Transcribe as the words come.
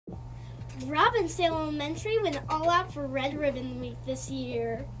Robbinsdale Elementary went all out for Red Ribbon Week this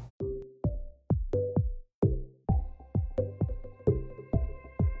year.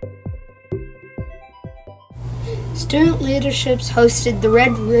 Student leaderships hosted the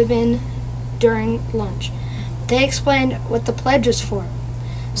Red Ribbon during lunch. They explained what the pledge was for.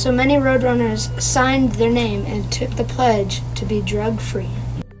 So many Roadrunners signed their name and took the pledge to be drug-free.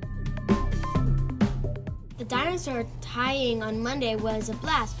 The dinosaur tying on Monday was a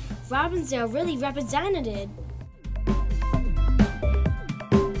blast. Robbinsdale really represented.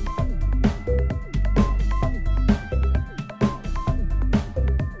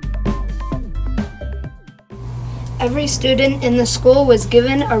 Every student in the school was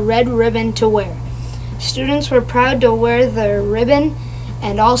given a red ribbon to wear. Students were proud to wear their ribbon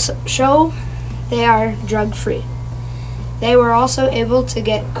and also show they are drug-free. They were also able to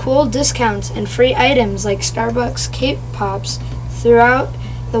get cool discounts and free items like Starbucks Cape Pops throughout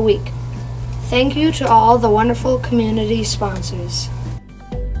the week. Thank you to all the wonderful community sponsors.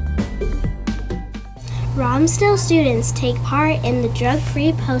 Robbinsdale students take part in the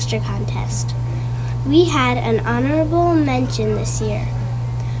drug-free poster contest. We had an honorable mention this year.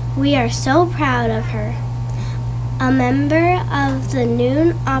 We are so proud of her. A member of the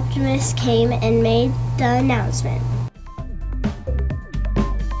Noon Optimist came and made the announcement.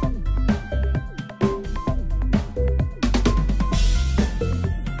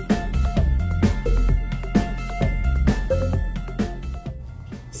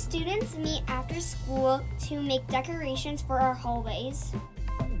 Students meet after school to make decorations for our hallways.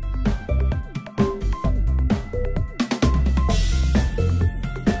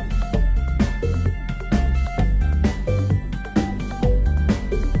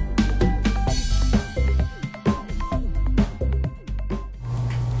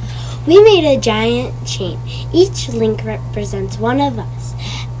 We made a giant chain. Each link represents one of us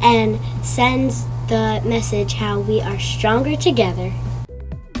and sends the message how we are stronger together.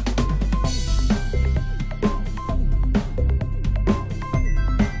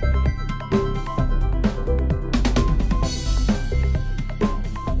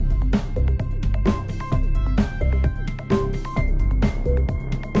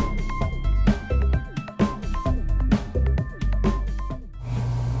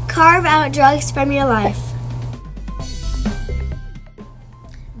 Carve out drugs from your life.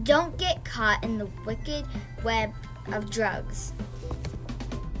 Don't get caught in the wicked web of drugs.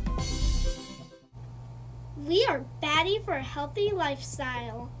 We are Batty for a healthy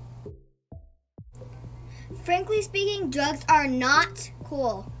lifestyle. Frankly speaking, drugs are not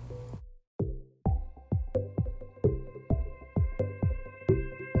cool.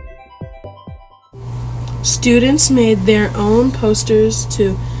 Students made their own posters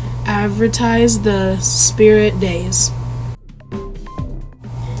to advertise the Spirit Days.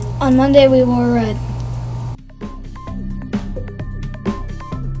 On Monday, we wore red.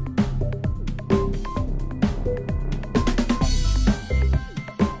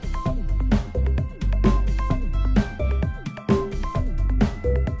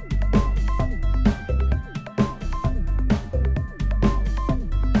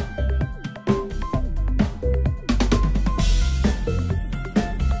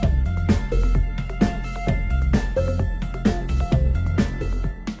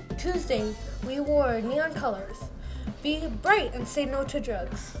 Tuesday, we wore neon colors. Be bright and say no to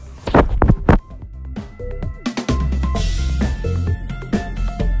drugs.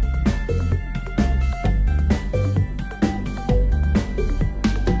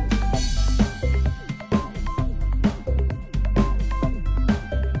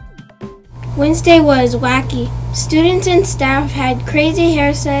 Wednesday was wacky. Students and staff had crazy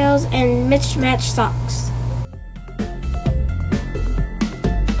hairstyles and mismatched socks.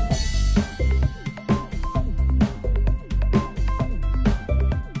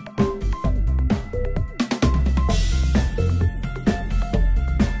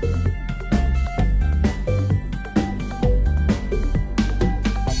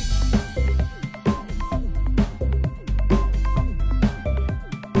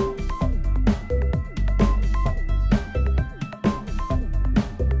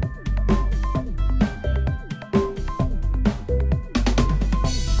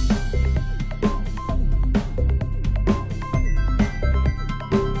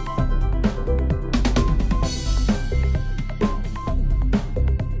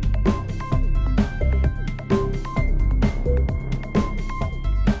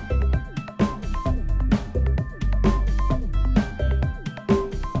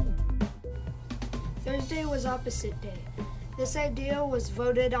 Thursday was opposite day. This idea was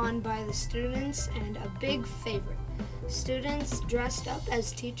voted on by the students and a big favorite. Students dressed up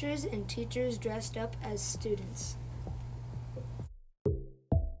as teachers and teachers dressed up as students.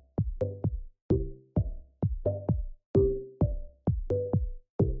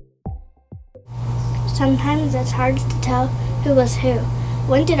 Sometimes it's hard to tell who was who.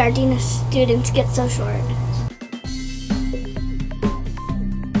 When did our dean of students get so short?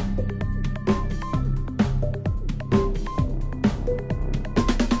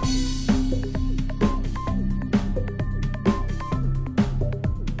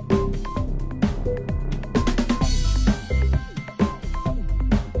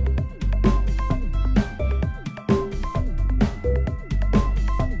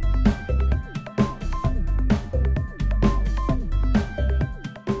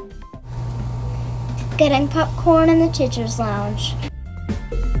 Getting popcorn in the teacher's lounge.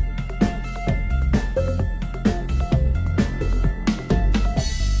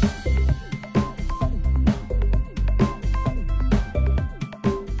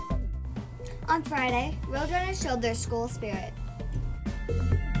 On Friday, Roadrunners showed their school spirit.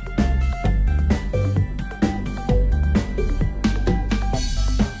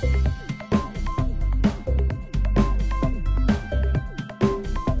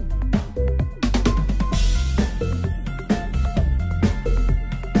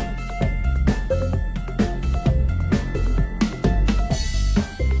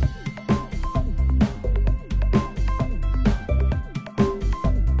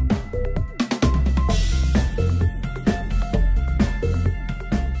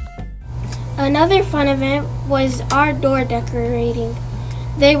 Another fun event was our door decorating.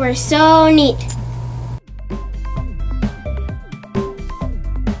 They were so neat.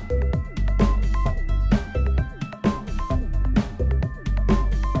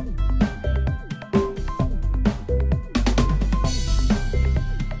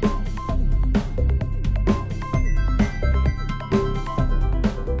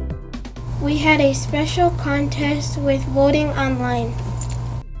 We had a special contest with voting online.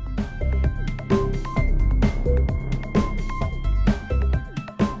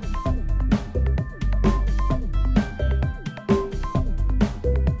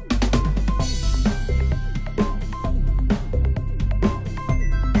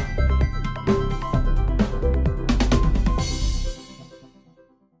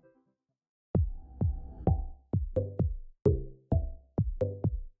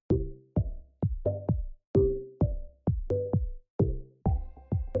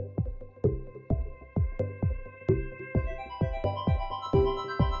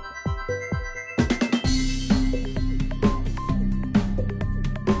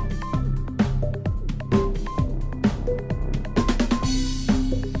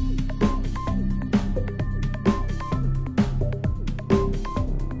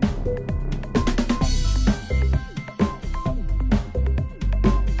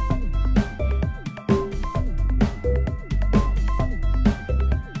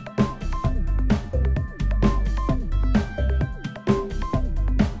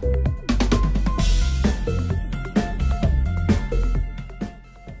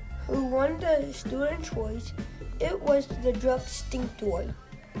 The student choice, it was the drug stink toy.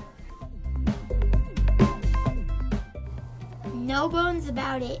 No bones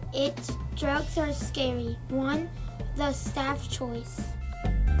about it. It's drugs are scary. Won the staff choice.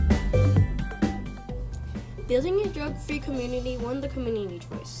 Building a drug-free community won the community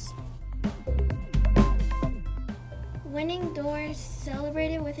choice. Winning doors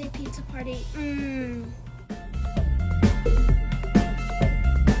celebrated with a pizza party.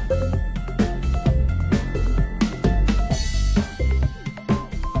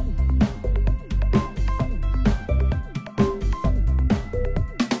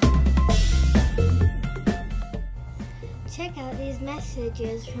 Check out these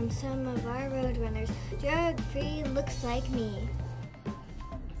messages from some of our Roadrunners. Drug-free looks like me.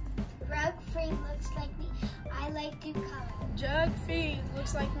 Drug-free looks like me. I like to color. Drug-free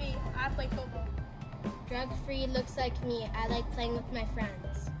looks like me. I play football. Drug-free looks like me. I like playing with my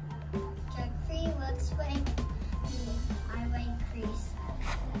friends. Drug-free looks like me. I like crease.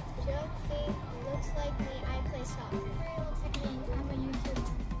 Drug-free looks like me. I play soccer. Drug-free looks like me. I'm a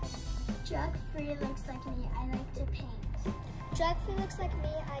YouTuber. Drug-free looks like me. I like to paint. Drug-free looks like me.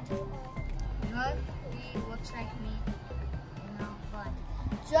 I do art. Drug-free looks like me. Fun.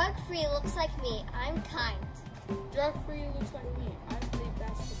 Drug-free looks like me. I'm kind. Drug-free looks like me. I play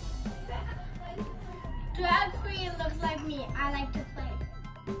basketball. Drug-free looks like me. I like to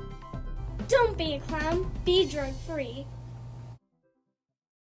play. Don't be a clown. Be drug-free.